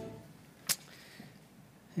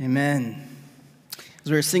Amen. As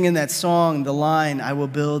we were singing that song, the line, "I will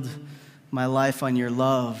build my life on your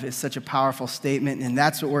love," is such a powerful statement, and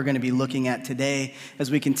that's what we're going to be looking at today as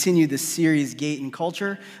we continue this series, Gayton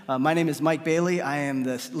Culture. My name is Mike Bailey. I am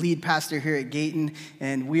the lead pastor here at Gayton,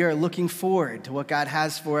 and we are looking forward to what God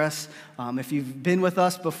has for us. If you've been with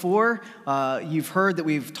us before, you've heard that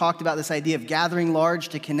we've talked about this idea of gathering large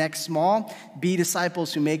to connect small, be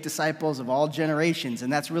disciples who make disciples of all generations,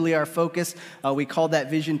 and that's really our focus. We call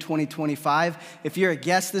that Vision 2025. If you're a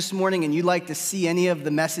guest this morning and you'd like to see any of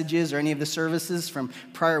the messages or any of the services from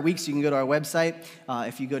prior weeks, you can go to our website.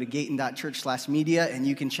 If you go to gayton.church/media, and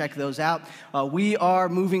you can check those out. We are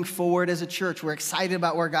moving forward as a church. We're excited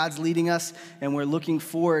about where God's leading us, and we're looking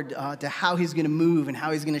forward to how he's going to move and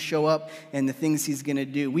how he's going to show up and the things he's going to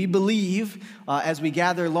do. We believe as we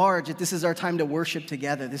gather large that this is our time to worship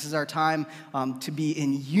together. This is our time to be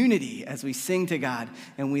in unity as we sing to God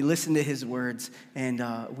and we listen to his words and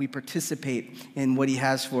we participate in what he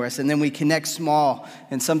has for us. And then we connect small.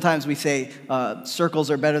 And sometimes we say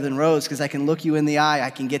circles are better than rows because I can look you in the eye. I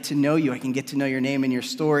can get to know you. I can get to know your name and your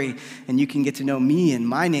story. And you can get to know me and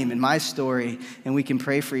my name and my story. And we can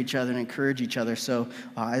pray for each other and encourage each other. So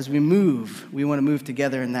as we move, we want to move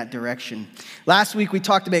together in that direction. Last week we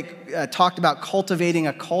talked about cultivating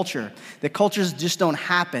a culture. That cultures just don't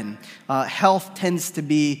happen. Health tends to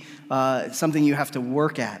be something you have to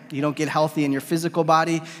work at. You don't get healthy in your physical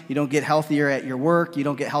body. You don't get healthier at your work. You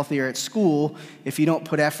don't get healthier at school if you don't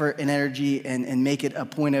put effort and energy and make it a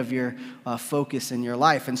point of your focus in your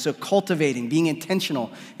life. And so cultivating, being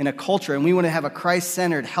intentional in a culture. And we want to have a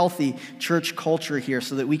Christ-centered, healthy church culture here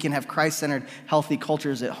so that we can have Christ-centered, healthy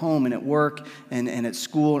cultures at home and at work and at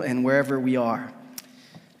school and wherever we are.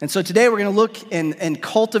 And so today we're going to look and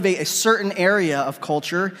cultivate a certain area of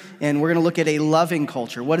culture, and we're going to look at a loving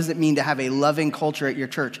culture. What does it mean to have a loving culture at your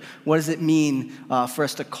church? What does it mean for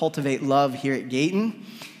us to cultivate love here at Gayton?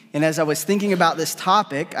 And as I was thinking about this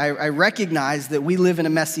topic, I recognized that we live in a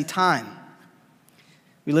messy time.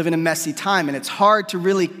 We live in a messy time, and it's hard to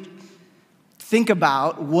really think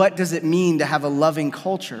about what does it mean to have a loving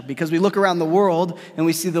culture, because we look around the world and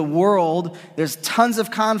we see the world, there's tons of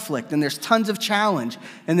conflict and there's tons of challenge,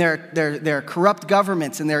 and there are corrupt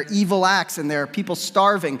governments and there are evil acts and there are people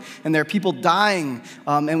starving and there are people dying,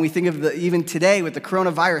 and we think of even today with the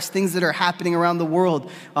coronavirus, things that are happening around the world.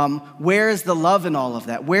 Where is the love in all of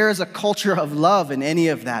that? Where is a culture of love in any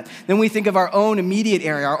of that? Then we think of our own immediate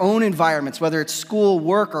area, our own environments, whether it's school,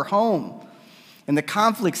 work, or home, and the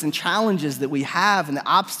conflicts and challenges that we have and the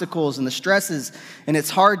obstacles and the stresses. And it's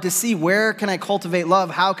hard to see, where can I cultivate love?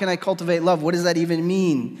 How can I cultivate love? What does that even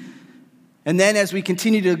mean? And then as we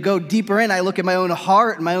continue to go deeper in, I look at my own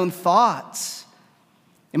heart and my own thoughts.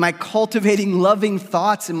 Am I cultivating loving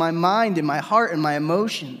thoughts in my mind, in my heart, and my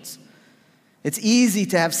emotions? It's easy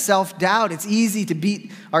to have self-doubt. It's easy to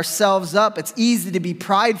beat ourselves up. It's easy to be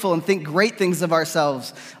prideful and think great things of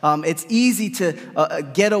ourselves. It's easy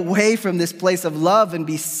to get away from this place of love and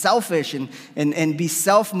be selfish and be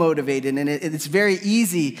self-motivated. And it's very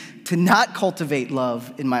easy to not cultivate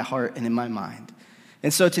love in my heart and in my mind.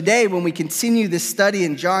 And so today, when we continue this study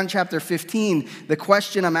in John chapter 15, the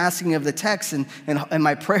question I'm asking of the text and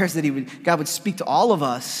my prayers that God would speak to all of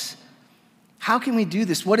us. How can we do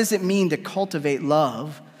this? What does it mean to cultivate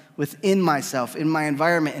love within myself, in my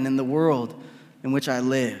environment, and in the world in which I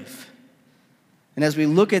live? And as we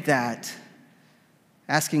look at that,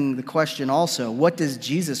 asking the question also, what does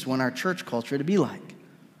Jesus want our church culture to be like?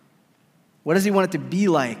 What does he want it to be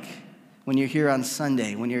like when you're here on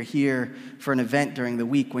Sunday, when you're here for an event during the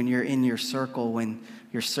week, when you're in your circle, when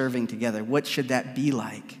you're serving together? What should that be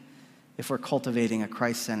like if we're cultivating a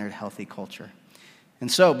Christ-centered, healthy culture?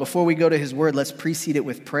 And so, before we go to his word, let's precede it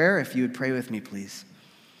with prayer. If you would pray with me, please.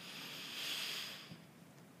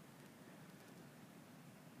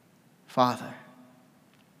 Father,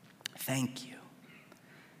 thank you.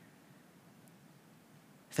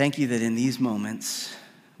 Thank you that in these moments,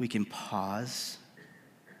 we can pause,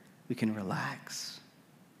 we can relax,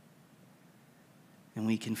 and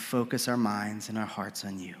we can focus our minds and our hearts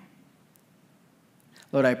on you.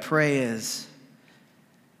 Lord, I pray as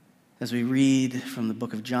we read from the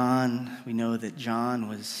book of John, we know that John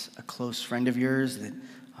was a close friend of yours, that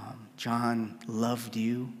John loved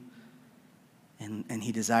you, and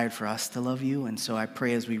he desired for us to love you. And so I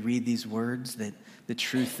pray as we read these words that the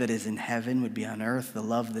truth that is in heaven would be on earth, the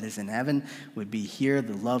love that is in heaven would be here,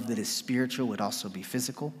 the love that is spiritual would also be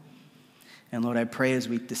physical. And Lord, I pray as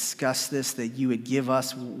we discuss this that you would give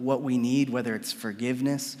us what we need, whether it's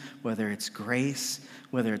forgiveness, whether it's grace,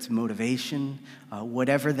 whether it's motivation,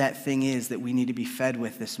 whatever that thing is that we need to be fed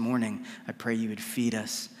with this morning. I pray you would feed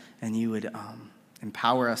us and you would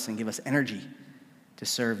empower us and give us energy to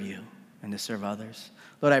serve you and to serve others.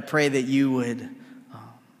 Lord, I pray that you would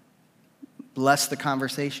bless the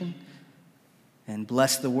conversation and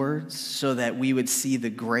bless the words so that we would see the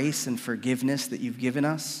grace and forgiveness that you've given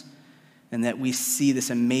us, and that we see this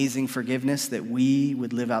amazing forgiveness, that we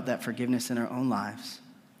would live out that forgiveness in our own lives.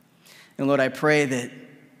 And Lord, I pray that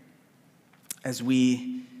as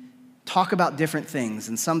we talk about different things,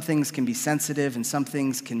 and some things can be sensitive and some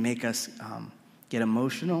things can make us get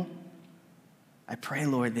emotional, I pray,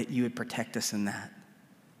 Lord, that you would protect us in that,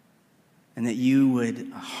 and that you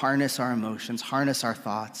would harness our emotions, harness our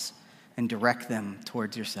thoughts, and direct them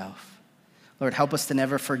towards yourself. Lord, help us to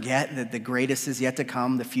never forget that the greatest is yet to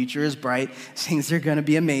come. The future is bright. Things are going to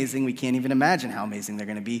be amazing. We can't even imagine how amazing they're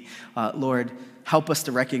going to be. Lord, help us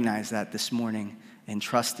to recognize that this morning and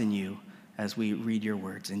trust in you as we read your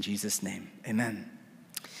words. In Jesus' name, amen.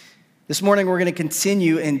 This morning, we're going to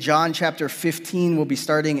continue in John chapter 15. We'll be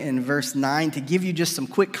starting in verse 9. To give you just some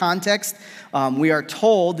quick context, we are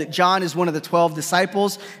told that John is one of the 12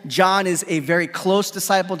 disciples. John is a very close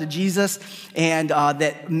disciple to Jesus, and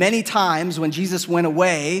that many times when Jesus went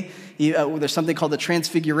away, there's something called the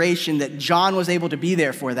Transfiguration, that John was able to be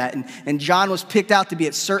there for that. And John was picked out to be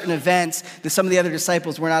at certain events that some of the other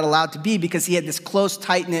disciples were not allowed to be, because he had this close,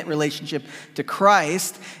 tight-knit relationship to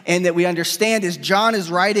Christ. And that we understand is John is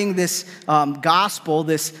writing this gospel,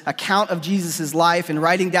 this account of Jesus' life, and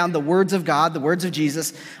writing down the words of God, the words of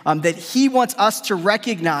Jesus, that he wants us to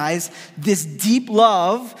recognize this deep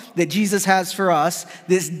love that Jesus has for us,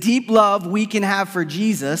 this deep love we can have for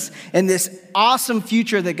Jesus, and this awesome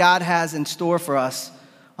future that God has in store for us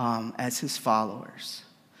as his followers.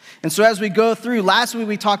 And so as we go through, last week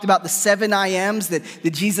we talked about the 7 I Ams, that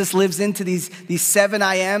Jesus lives into these 7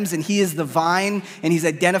 I Ams, and he is the vine, and he's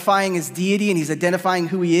identifying his deity, and he's identifying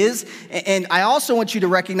who he is. And I also want you to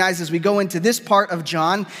recognize as we go into this part of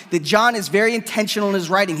John, that John is very intentional in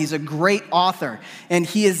his writing. He's a great author, and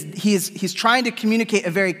he's trying to communicate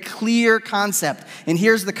a very clear concept. And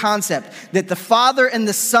here's the concept: that the Father and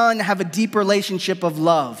the Son have a deep relationship of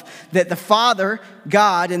love. That the Father,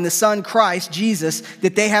 God, and the Son, Christ, Jesus,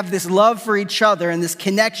 that they have this love for each other and this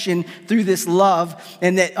connection through this love,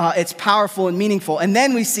 and that it's powerful and meaningful. And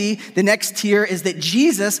then we see the next tier is that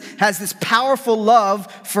Jesus has this powerful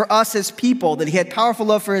love for us as people, that he had powerful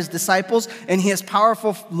love for his disciples, and he has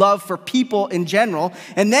powerful love for people in general.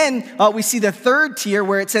 And then we see the third tier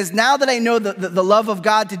where it says, now that I know the love of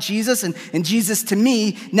God to Jesus and Jesus to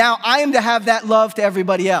me, now I am to have that love to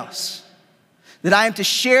everybody else. That I am to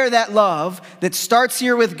share that love that starts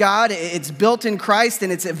here with God, it's built in Christ,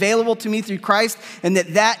 and it's available to me through Christ, and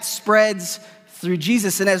that spreads through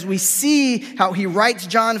Jesus. And as we see how he writes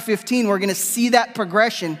John 15, we're going to see that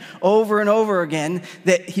progression over and over again,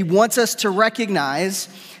 that he wants us to recognize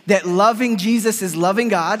that loving Jesus is loving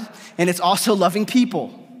God, and it's also loving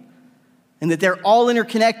people, and that they're all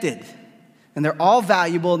interconnected. And they're all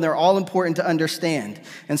valuable, and they're all important to understand.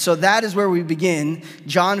 And so that is where we begin,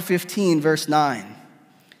 John 15, verse 9.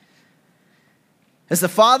 As the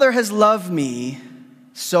Father has loved me,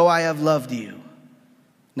 so I have loved you.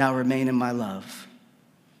 Now remain in my love.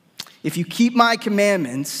 If you keep my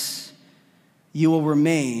commandments, you will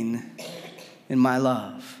remain in my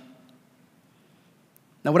love.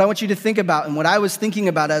 Now, what I want you to think about, and what I was thinking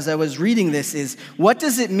about as I was reading this, is what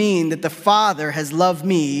does it mean that the Father has loved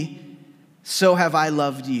me, so have I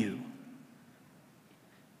loved you?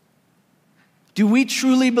 Do we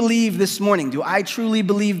truly believe this morning, do I truly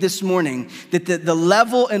believe this morning that the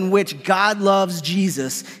level in which God loves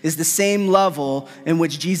Jesus is the same level in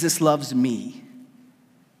which Jesus loves me?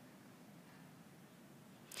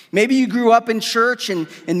 Maybe you grew up in church and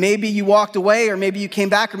maybe you walked away, or maybe you came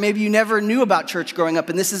back, or maybe you never knew about church growing up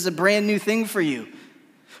and this is a brand new thing for you.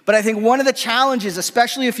 But I think one of the challenges,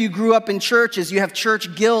 especially if you grew up in church, is you have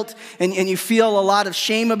church guilt, and you feel a lot of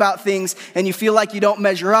shame about things, and you feel like you don't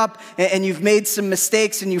measure up, and you've made some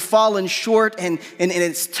mistakes, and you've fallen short, and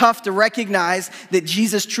it's tough to recognize that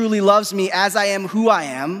Jesus truly loves me as I am who I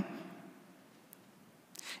am.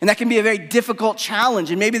 And that can be a very difficult challenge.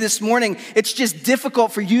 And maybe this morning, it's just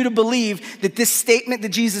difficult for you to believe that this statement that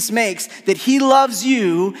Jesus makes, that he loves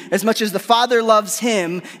you as much as the Father loves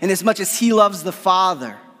him, and as much as he loves the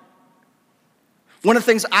Father. One of the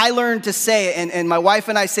things I learned to say, and my wife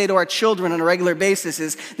and I say to our children on a regular basis,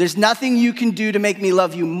 is there's nothing you can do to make me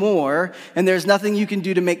love you more, and there's nothing you can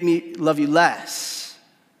do to make me love you less.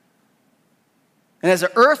 And as an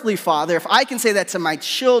earthly father, if I can say that to my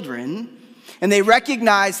children, and they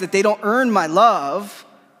recognize that they don't earn my love,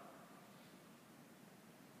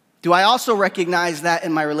 do I also recognize that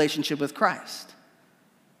in my relationship with Christ?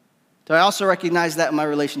 Do I also recognize that in my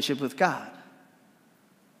relationship with God?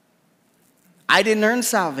 I didn't earn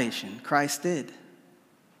salvation. Christ did.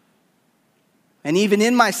 And even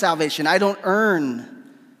in my salvation, I don't earn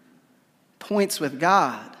points with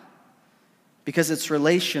God because it's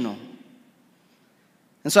relational.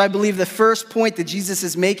 And so I believe the first point that Jesus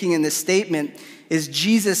is making in this statement is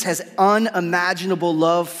Jesus has unimaginable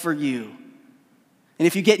love for you. And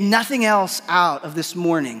if you get nothing else out of this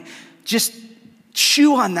morning, just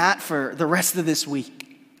chew on that for the rest of this week.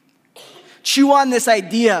 Chew on this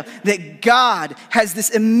idea that God has this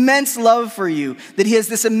immense love for you, that he has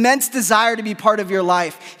this immense desire to be part of your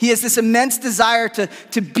life. He has this immense desire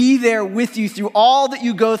to be there with you through all that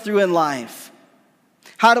you go through in life.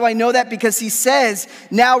 How do I know that? Because he says,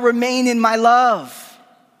 now remain in my love.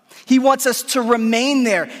 He wants us to remain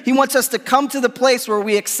there. He wants us to come to the place where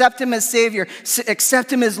we accept him as Savior,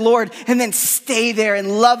 accept him as Lord, and then stay there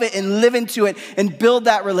and love it and live into it and build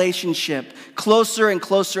that relationship closer and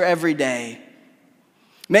closer every day.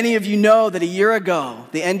 Many of you know that a year ago,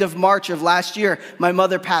 the end of March of last year, my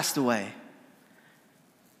mother passed away.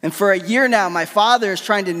 And for a year now, my father is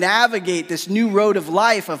trying to navigate this new road of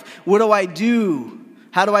life of what do I do?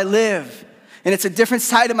 How do I live? And it's a different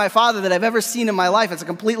side of my father that I've ever seen in my life. It's a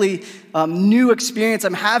completely new experience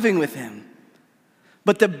I'm having with him.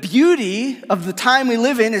 But the beauty of the time we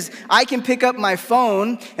live in is I can pick up my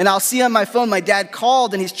phone and I'll see on my phone my dad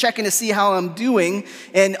called and he's checking to see how I'm doing.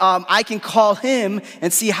 And I can call him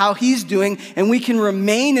and see how he's doing. And we can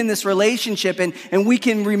remain in this relationship and we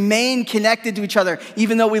can remain connected to each other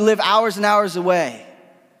even though we live hours and hours away.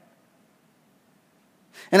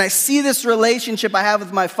 And I see this relationship I have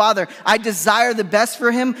with my father. I desire the best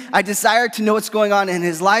for him. I desire to know what's going on in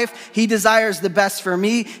his life. He desires the best for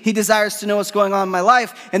me. He desires to know what's going on in my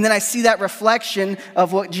life. And then I see that reflection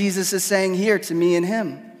of what Jesus is saying here to me and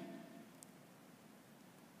him.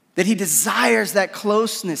 That he desires that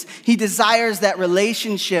closeness. He desires that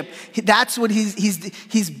relationship. That's what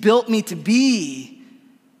he's built me to be,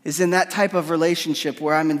 is in that type of relationship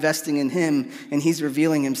where I'm investing in him and he's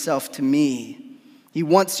revealing himself to me. He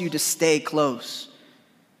wants you to stay close.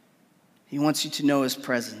 He wants you to know his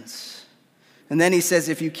presence. And then he says,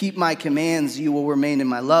 if you keep my commands, you will remain in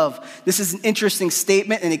my love. This is an interesting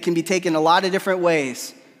statement, and it can be taken a lot of different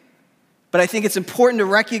ways. But I think it's important to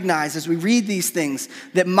recognize as we read these things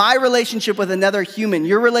that my relationship with another human,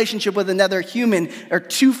 your relationship with another human, are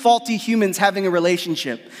two faulty humans having a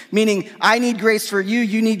relationship. Meaning, I need grace for you,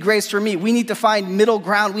 you need grace for me. We need to find middle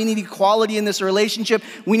ground. We need equality in this relationship.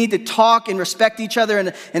 We need to talk and respect each other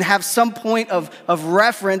and have some point of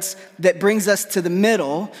reference that brings us to the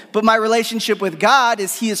middle. But my relationship with God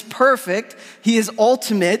is he is perfect, he is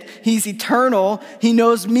ultimate, he's eternal, he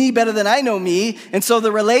knows me better than I know me. And so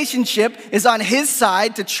the relationship is on his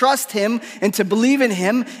side to trust him and to believe in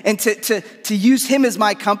him and to use him as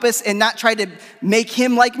my compass and not try to make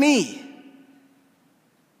him like me.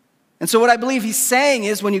 And so what I believe he's saying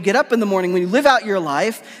is when you get up in the morning, when you live out your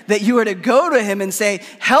life, that you are to go to him and say,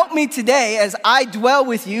 help me today as I dwell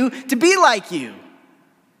with you to be like you.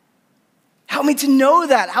 Help me to know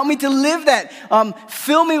that. Help me to live that.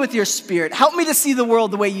 Fill me with your spirit. Help me to see the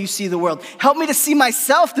world the way you see the world. Help me to see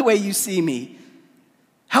myself the way you see me.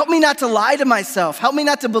 Help me not to lie to myself. Help me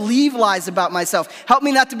not to believe lies about myself. Help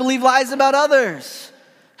me not to believe lies about others.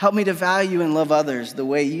 Help me to value and love others the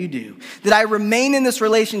way you do. That I remain in this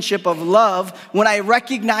relationship of love when I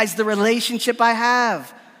recognize the relationship I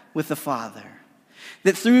have with the Father.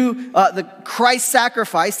 That through the Christ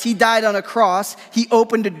sacrifice, he died on a cross, he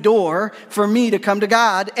opened a door for me to come to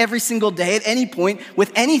God every single day at any point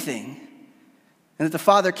with anything. And that the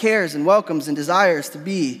Father cares and welcomes and desires to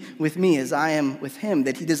be with me as I am with him.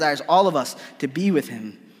 That he desires all of us to be with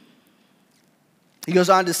him. He goes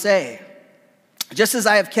on to say, just as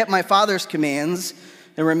I have kept my Father's commands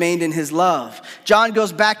and remained in his love. John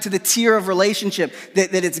goes back to the tier of relationship,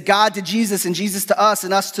 that it's God to Jesus and Jesus to us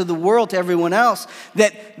and us to the world, to everyone else.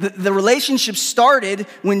 That the relationship started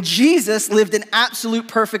when Jesus lived an absolute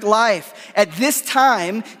perfect life. At this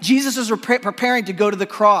time, Jesus is preparing to go to the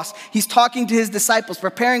cross. He's talking to his disciples,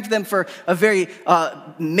 preparing them for a very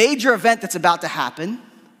major event that's about to happen.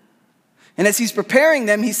 And as he's preparing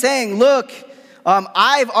them, he's saying, look, I'm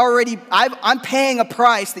paying a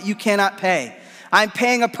price that you cannot pay. I'm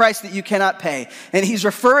paying a price that you cannot pay. And he's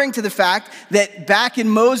referring to the fact that back in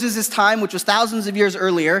Moses' time, which was thousands of years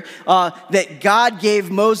earlier, that God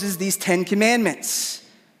gave Moses these 10 commandments.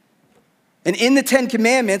 And in the 10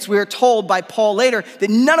 commandments, we are told by Paul later that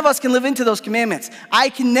none of us can live into those commandments. I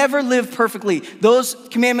can never live perfectly. Those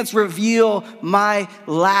commandments reveal my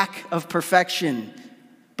lack of perfection,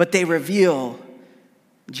 but they reveal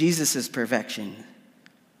Jesus' perfection.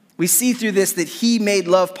 We see through this that he made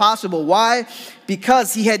love possible. Why?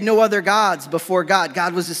 Because he had no other gods before God.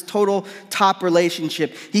 God was his total top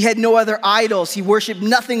relationship. He had no other idols. He worshiped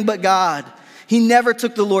nothing but God. He never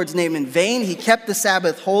took the Lord's name in vain. He kept the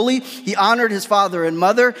Sabbath holy. He honored his father and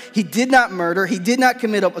mother. He did not murder. He did not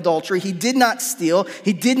commit adultery. He did not steal.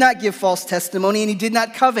 He did not give false testimony, and he did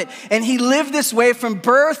not covet. And he lived this way from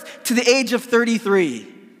birth to the age of 33.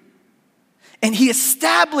 And he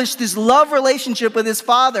established this love relationship with his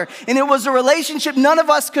father. And it was a relationship none of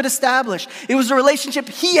us could establish. It was a relationship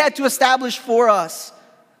he had to establish for us.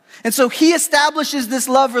 And so he establishes this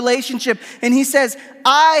love relationship. And he says,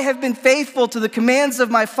 I have been faithful to the commands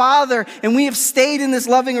of my father. And we have stayed in this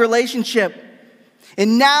loving relationship.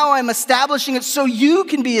 And now I'm establishing it so you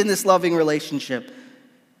can be in this loving relationship.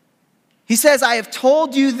 He says, I have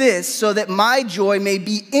told you this so that my joy may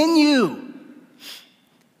be in you,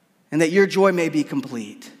 and that your joy may be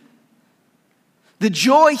complete. The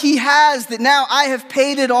joy he has that now I have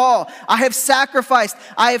paid it all. I have sacrificed.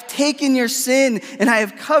 I have taken your sin and I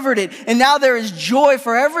have covered it. And now there is joy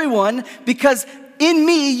for everyone because in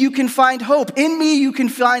me you can find hope. In me you can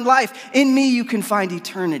find life. In me you can find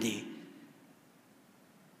eternity.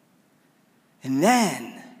 And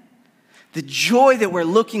then the joy that we're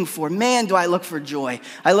looking for, man, do I look for joy.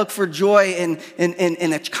 I look for joy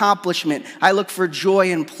in accomplishment. I look for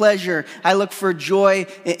joy in pleasure. I look for joy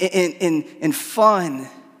in fun.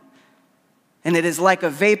 And it is like a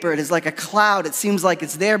vapor. It is like a cloud. It seems like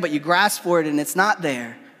it's there, but you grasp for it and it's not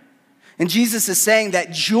there. And Jesus is saying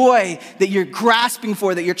that joy that you're grasping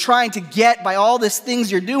for, that you're trying to get by all these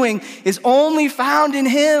things you're doing, is only found in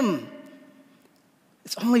him.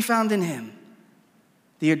 It's only found in him.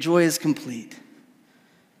 That your joy is complete.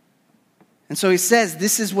 And so he says,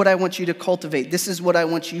 this is what I want you to cultivate. This is what I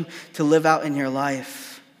want you to live out in your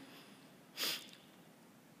life.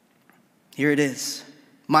 Here it is.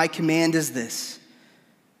 My command is this.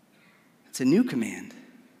 It's a new command.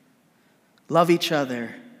 Love each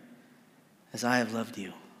other as I have loved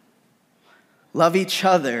you. Love each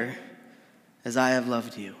other as I have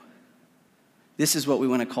loved you. This is what we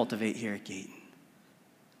want to cultivate here at Gayton.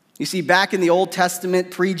 You see, back in the Old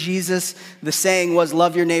Testament, pre-Jesus, the saying was,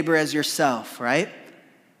 love your neighbor as yourself, right?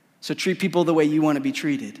 So treat people the way you want to be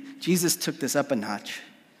treated. Jesus took this up a notch,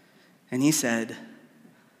 and he said,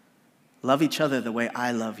 love each other the way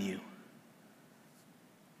I love you.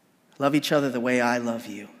 Love each other the way I love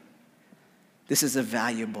you. This is a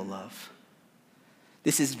valuable love.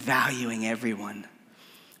 This is valuing everyone.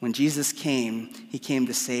 When Jesus came, he came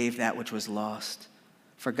to save that which was lost.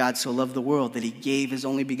 For God so loved the world that he gave his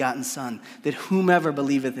only begotten Son, that whomever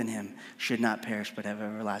believeth in him should not perish but have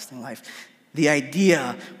everlasting life. The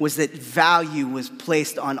idea was that value was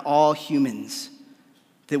placed on all humans,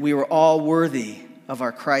 that we were all worthy of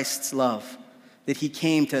our Christ's love, that he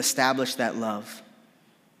came to establish that love.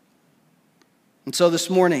 And so this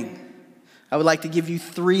morning, I would like to give you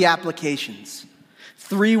 3 applications.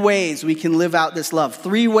 3 ways we can live out this love.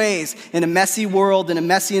 3 ways in a messy world, in a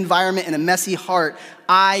messy environment, in a messy heart,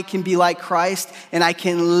 I can be like Christ and I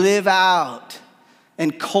can live out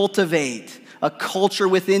and cultivate a culture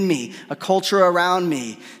within me, a culture around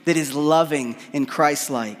me that is loving and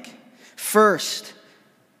Christ-like. First,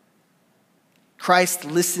 Christ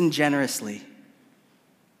listened generously.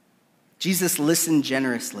 Jesus listened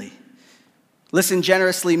generously. Listen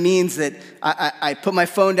generously means that I put my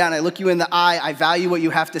phone down, I look you in the eye, I value what you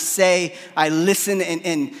have to say, I listen,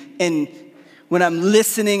 and when I'm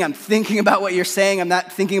listening, I'm thinking about what you're saying, I'm not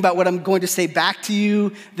thinking about what I'm going to say back to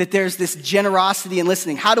you, that there's this generosity in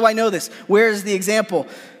listening. How do I know this? Where is the example?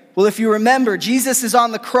 Well, if you remember, Jesus is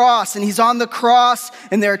on the cross, and he's on the cross,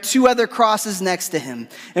 and there are 2 other crosses next to him.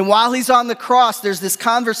 And while he's on the cross, there's this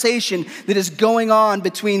conversation that is going on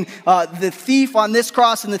between the thief on this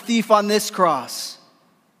cross and the thief on this cross.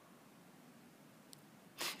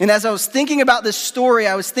 And as I was thinking about this story,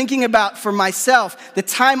 I was thinking about, for myself, the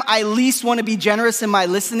time I least want to be generous in my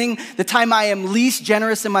listening, the time I am least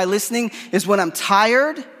generous in my listening is when I'm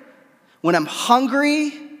tired, when I'm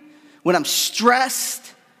hungry, when I'm stressed,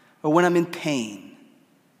 or when I'm in pain.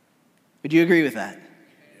 Would you agree with that?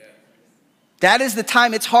 Yeah. That is the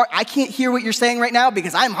time it's hard. I can't hear what you're saying right now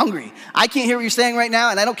because I'm hungry. I can't hear what you're saying right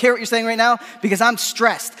now, and I don't care what you're saying right now because I'm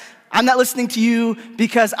stressed. I'm not listening to you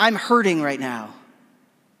because I'm hurting right now.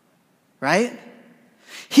 Right?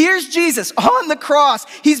 Here's Jesus on the cross.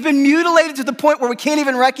 He's been mutilated to the point where we can't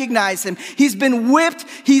even recognize him. He's been whipped.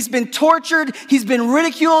 He's been tortured. He's been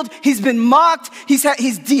ridiculed. He's been mocked. He's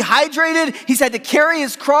dehydrated. He's had to carry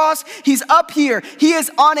his cross. He's up here. He is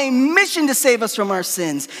on a mission to save us from our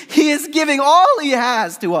sins. He is giving all he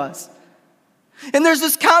has to us. And there's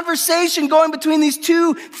this conversation going between these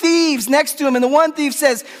two thieves next to him. And the one thief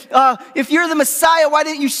says, if you're the Messiah, why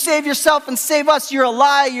didn't you save yourself and save us? You're a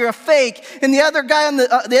lie, you're a fake. And the other guy,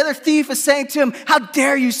 the other thief is saying to him, how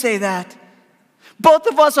dare you say that? Both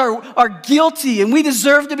of us are guilty and we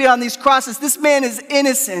deserve to be on these crosses. This man is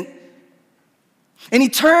innocent. And he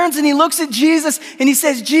turns and he looks at Jesus and he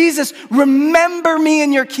says, Jesus, remember me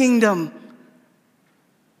in your kingdom.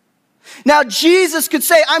 Now, Jesus could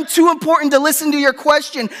say, I'm too important to listen to your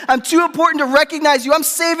question. I'm too important to recognize you. I'm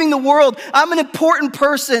saving the world. I'm an important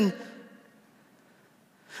person.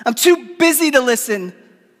 I'm too busy to listen.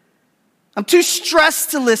 I'm too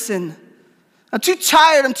stressed to listen. I'm too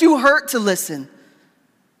tired. I'm too hurt to listen.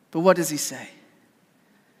 But what does he say?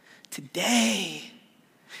 Today,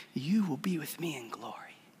 you will be with me in glory.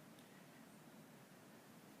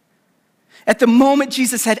 At the moment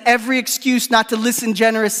Jesus had every excuse not to listen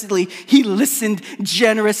generously, he listened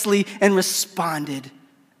generously and responded.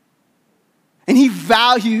 And he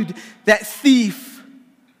valued that thief.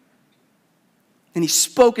 And he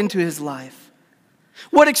spoke into his life.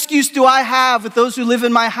 What excuse do I have with those who live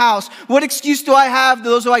in my house? What excuse do I have with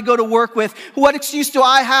those who I go to work with? What excuse do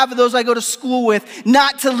I have with those I go to school with?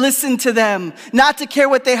 Not to listen to them, not to care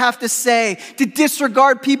what they have to say, to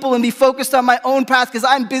disregard people and be focused on my own path because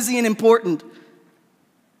I'm busy and important.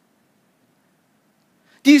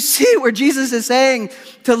 Do you see where Jesus is saying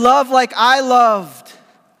to love like I loved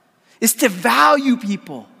is to value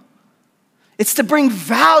people? It's to bring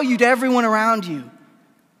value to everyone around you.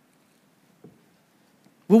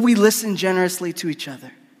 Will we listen generously to each other?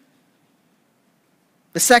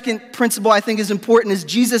 The second principle I think is important is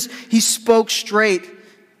Jesus, he spoke straight.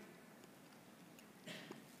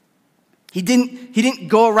 He didn't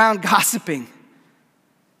go around gossiping.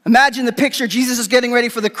 Imagine the picture. Jesus is getting ready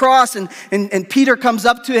for the cross and Peter comes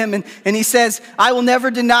up to him and he says, I will never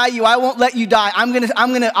deny you. I won't let you die.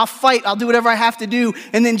 I'll fight. I'll do whatever I have to do.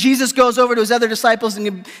 And then Jesus goes over to his other disciples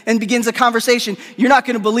and begins a conversation. You're not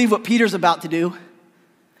going to believe what Peter's about to do.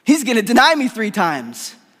 He's going to deny me 3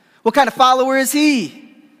 times. What kind of follower is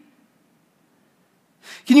he?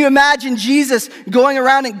 Can you imagine Jesus going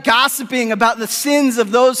around and gossiping about the sins of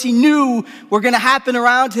those he knew were going to happen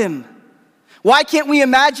around him? Why can't we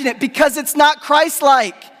imagine it? Because it's not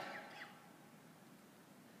Christ-like.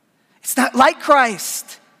 It's not like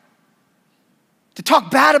Christ to talk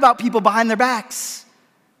bad about people behind their backs.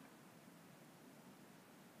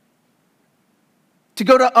 To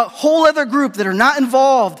go to a whole other group that are not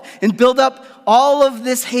involved and build up all of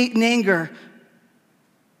this hate and anger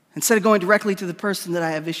instead of going directly to the person that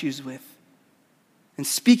I have issues with and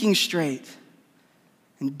speaking straight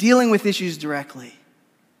and dealing with issues directly.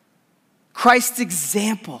 Christ's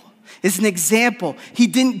example is an example. He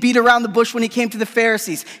didn't beat around the bush when he came to the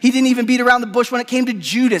Pharisees. He didn't even beat around the bush when it came to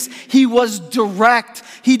Judas. He was direct.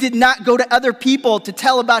 He did not go to other people to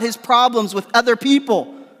tell about his problems with other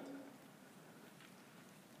people.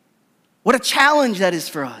 What a challenge that is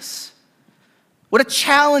for us. What a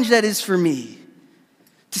challenge that is for me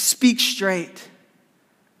to speak straight,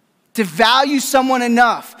 to value someone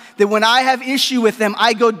enough that when I have issue with them,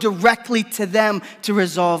 I go directly to them to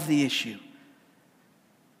resolve the issue.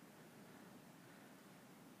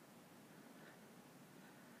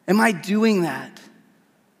 Am I doing that?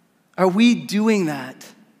 Are we doing that?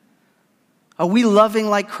 Are we loving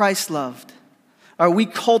like Christ loved? Are we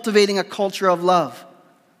cultivating a culture of love?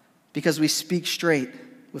 Because we speak straight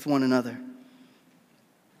with one another.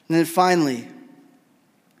 And then finally,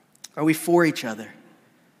 are we for each other?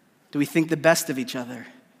 Do we think the best of each other?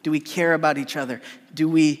 Do we care about each other? Do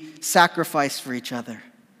we sacrifice for each other?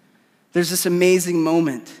 There's this amazing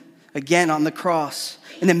moment, again on the cross.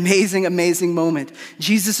 An amazing, amazing moment.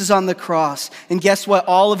 Jesus is on the cross. And guess what?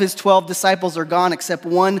 All of his 12 disciples are gone except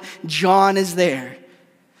one. John is there.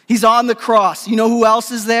 He's on the cross. You know who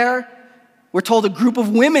else is there? We're told a group of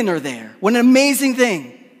women are there. What an amazing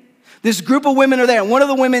thing. This group of women are there. And one of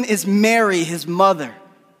the women is Mary, his mother.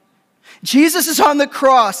 Jesus is on the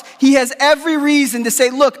cross. He has every reason to say,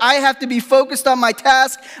 look, I have to be focused on my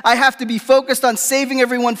task. I have to be focused on saving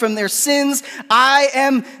everyone from their sins.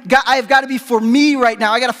 I've got to be for me right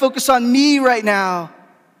now. I got to focus on me right now.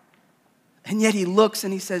 And yet he looks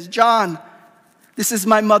and he says, John, this is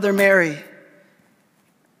my mother Mary.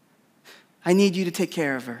 I need you to take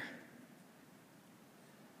care of her.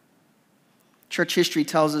 Church history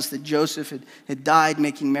tells us that Joseph had died,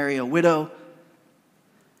 making Mary a widow.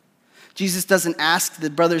 Jesus doesn't ask the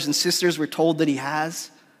brothers and sisters we're told that he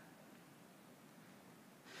has.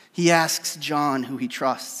 He asks John, who he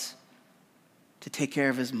trusts, to take care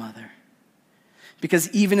of his mother. Because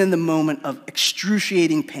even in the moment of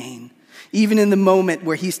excruciating pain, Even in the moment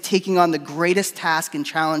where he's taking on the greatest task and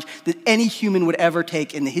challenge that any human would ever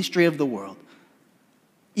take in the history of the world.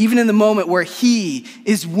 Even in the moment where he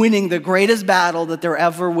is winning the greatest battle that there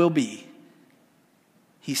ever will be,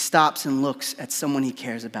 he stops and looks at someone he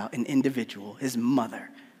cares about, an individual, his mother.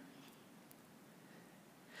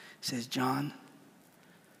 He says, John,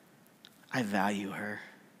 I value her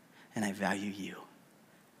and I value you.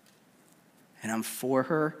 And I'm for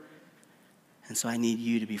her, and so I need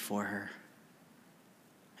you to be for her.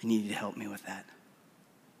 I need you to help me with that.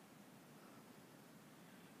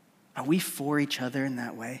 Are we for each other in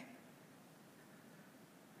that way?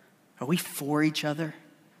 Are we for each other?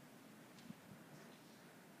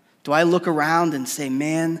 Do I look around and say,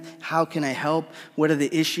 man, how can I help? What are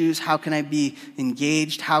the issues? How can I be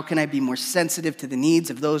engaged? How can I be more sensitive to the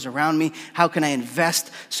needs of those around me? How can I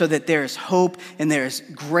invest so that there is hope and there is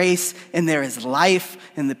grace and there is life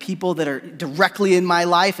in the people that are directly in my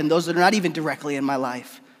life and those that are not even directly in my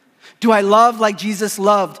life? Do I love like Jesus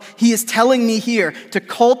loved? He is telling me here to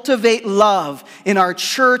cultivate love in our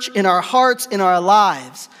church, in our hearts, in our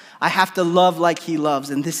lives. I have to love like he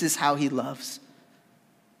loves, and this is how he loves.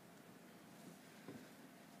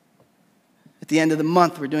 At the end of the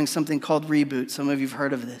month, we're doing something called Reboot. Some of you have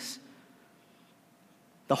heard of this.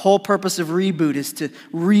 The whole purpose of Reboot is to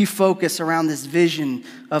refocus around this vision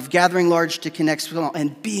of gathering large to connect small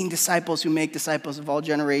and being disciples who make disciples of all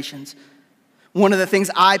generations. One of the things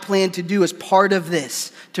I plan to do as part of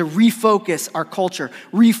this, to refocus our culture,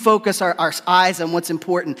 refocus our eyes on what's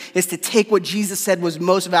important, is to take what Jesus said was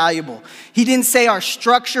most valuable. He didn't say our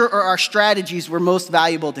structure or our strategies were most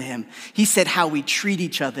valuable to him. He said how we treat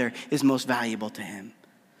each other is most valuable to him.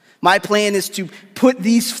 My plan is to put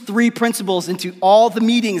these 3 principles into all the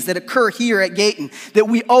meetings that occur here at Gayton, that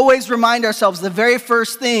we always remind ourselves the very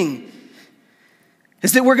first thing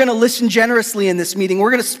is that we're going to listen generously in this meeting. We're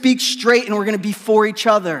going to speak straight and we're going to be for each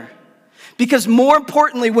other. Because more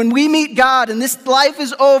importantly, when we meet God and this life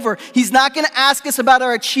is over, he's not going to ask us about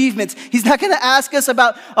our achievements. He's not going to ask us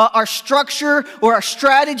about our structure or our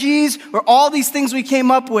strategies or all these things we came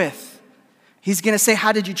up with. He's going to say,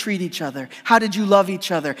 how did you treat each other? How did you love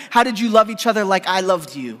each other? How did you love each other like I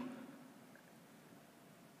loved you?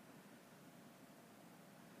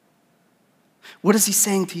 What is he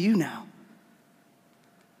saying to you now?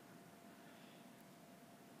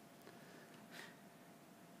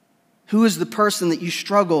 Who is the person that you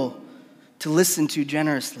struggle to listen to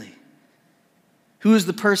generously? Who is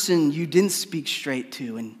the person you didn't speak straight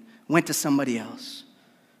to and went to somebody else?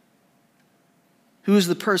 Who is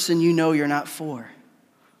the person you know you're not for?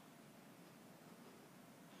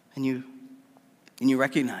 And you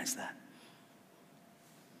recognize that.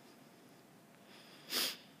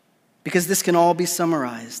 Because this can all be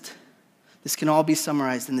summarized. This can all be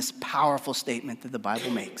summarized in this powerful statement that the Bible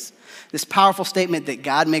makes. This powerful statement that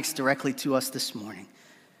God makes directly to us this morning.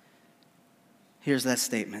 Here's that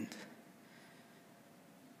statement.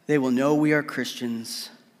 They will know we are Christians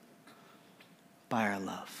by our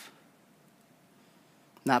love.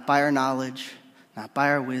 Not by our knowledge, not by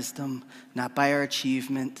our wisdom, not by our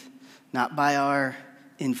achievement, not by our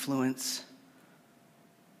influence,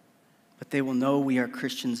 but they will know we are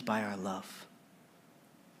Christians by our love.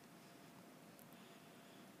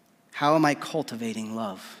 How am I cultivating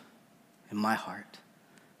love in my heart?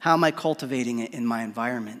 How am I cultivating it in my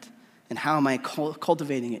environment? And how am I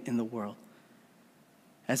cultivating it in the world?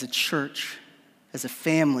 As a church, as a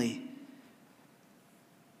family,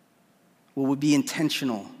 will we be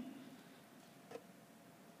intentional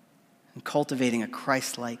in cultivating a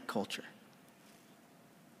Christ-like culture?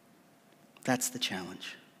 That's the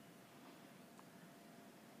challenge.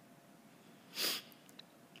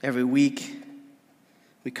 Every week,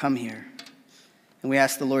 we come here and we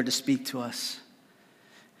ask the Lord to speak to us.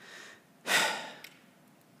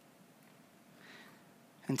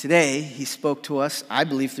 And today, he spoke to us, I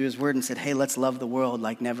believe, through his word and said, hey, let's love the world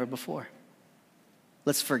like never before.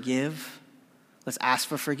 Let's forgive. Let's ask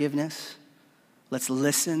for forgiveness. Let's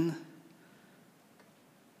listen.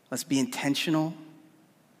 Let's be intentional.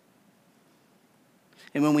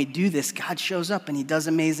 And when we do this, God shows up and he does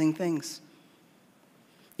amazing things.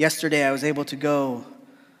 Yesterday, I was able to go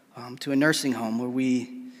to a nursing home where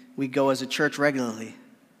we go as a church regularly.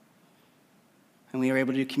 And we were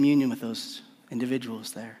able to do communion with those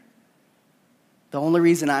individuals there. The only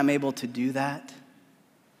reason I'm able to do that,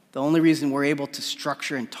 the only reason we're able to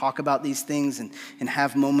structure and talk about these things and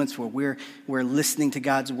have moments where we're listening to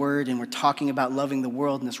God's word and we're talking about loving the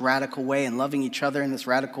world in this radical way and loving each other in this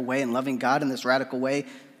radical way and loving God in this radical way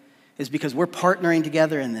is because we're partnering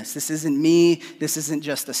together in this. This isn't me. This isn't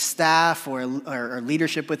just the staff or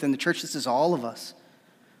leadership within the church. This is all of us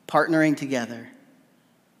partnering together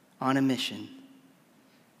on a mission.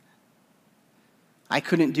 I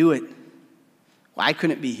couldn't do it. Well, I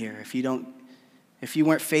couldn't be here if you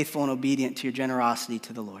weren't faithful and obedient to your generosity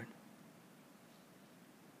to the Lord.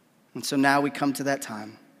 And so now we come to that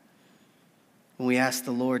time when we ask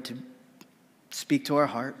the Lord to speak to our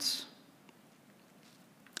hearts.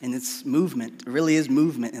 And it's movement. It really is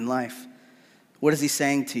movement in life. What is he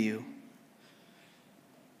saying to you?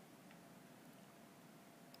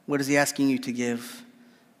 What is he asking you to give?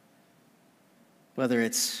 Whether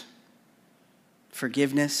it's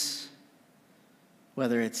forgiveness,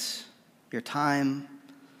 whether it's your time,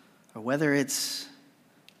 or whether it's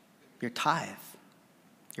your tithe,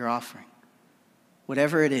 your offering.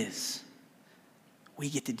 Whatever it is, we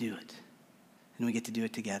get to do it. And we get to do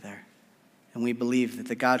it together. And we believe that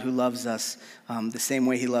the God who loves us the same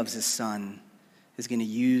way he loves his son is going to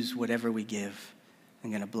use whatever we give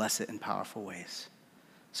and going to bless it in powerful ways.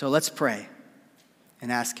 So let's pray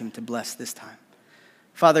and ask him to bless this time.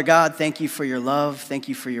 Father God, thank you for your love. Thank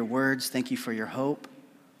you for your words. Thank you for your hope.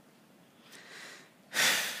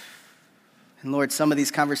 And Lord, some of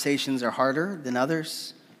these conversations are harder than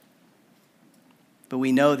others, but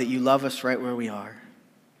we know that you love us right where we are.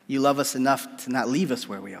 You love us enough to not leave us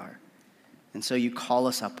where we are. And so you call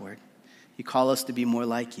us upward. You call us to be more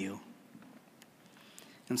like you.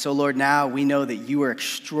 And so, Lord, now we know that you are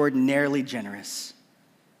extraordinarily generous.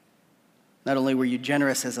 Not only were you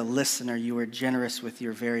generous as a listener, you were generous with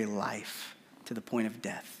your very life to the point of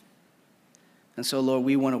death. And so, Lord,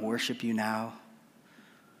 we want to worship you now.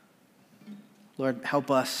 Lord, help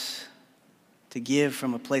us to give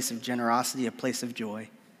from a place of generosity, a place of joy.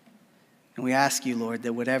 And we ask you, Lord,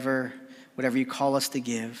 that whatever you call us to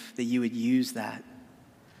give, that you would use that.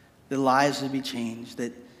 That lives would be changed,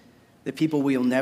 that the people will never